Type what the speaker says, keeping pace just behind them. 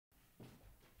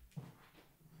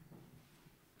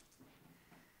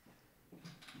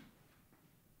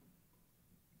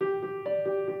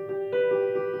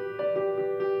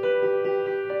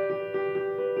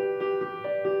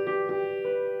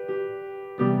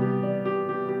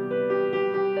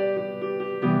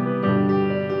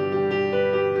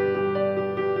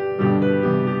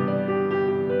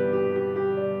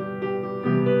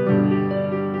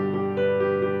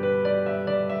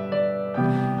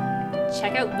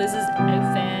Liz's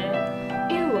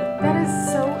outfit. Ew, that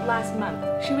is so last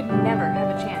month. She would never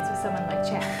have a chance with someone like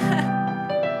Chad.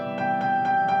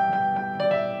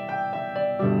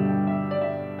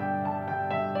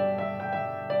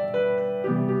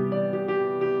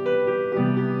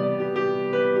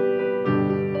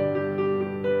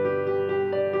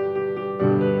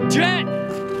 Jen!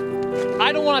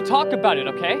 I don't want to talk about it,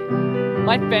 okay?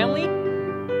 My family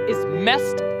is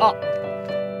messed up.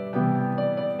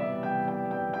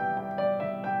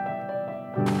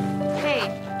 Hey.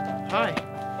 Hi.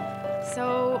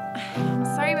 So, I'm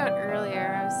sorry about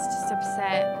earlier. I was just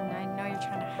upset, and I know you're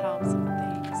trying to help some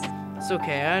things. It's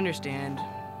okay, I understand.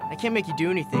 I can't make you do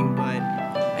anything, but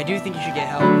I do think you should get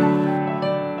help.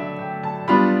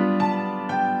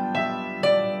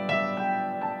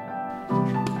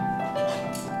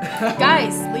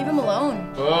 Guys, leave him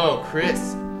alone. Oh,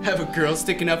 Chris, have a girl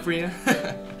sticking up for you?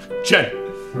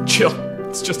 Jen, chill.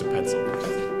 It's just a pencil.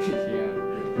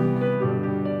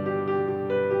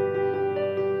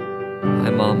 Hi,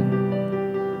 Mom.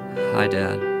 Hi,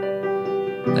 Dad.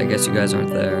 I guess you guys aren't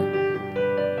there.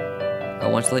 I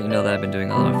want to let you know that I've been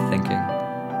doing a lot of thinking.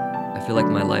 I feel like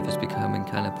my life is becoming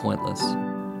kind of pointless.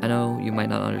 I know you might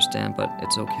not understand, but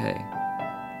it's okay.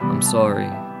 I'm sorry.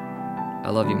 I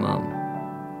love you, Mom.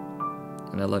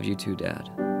 And I love you too, Dad.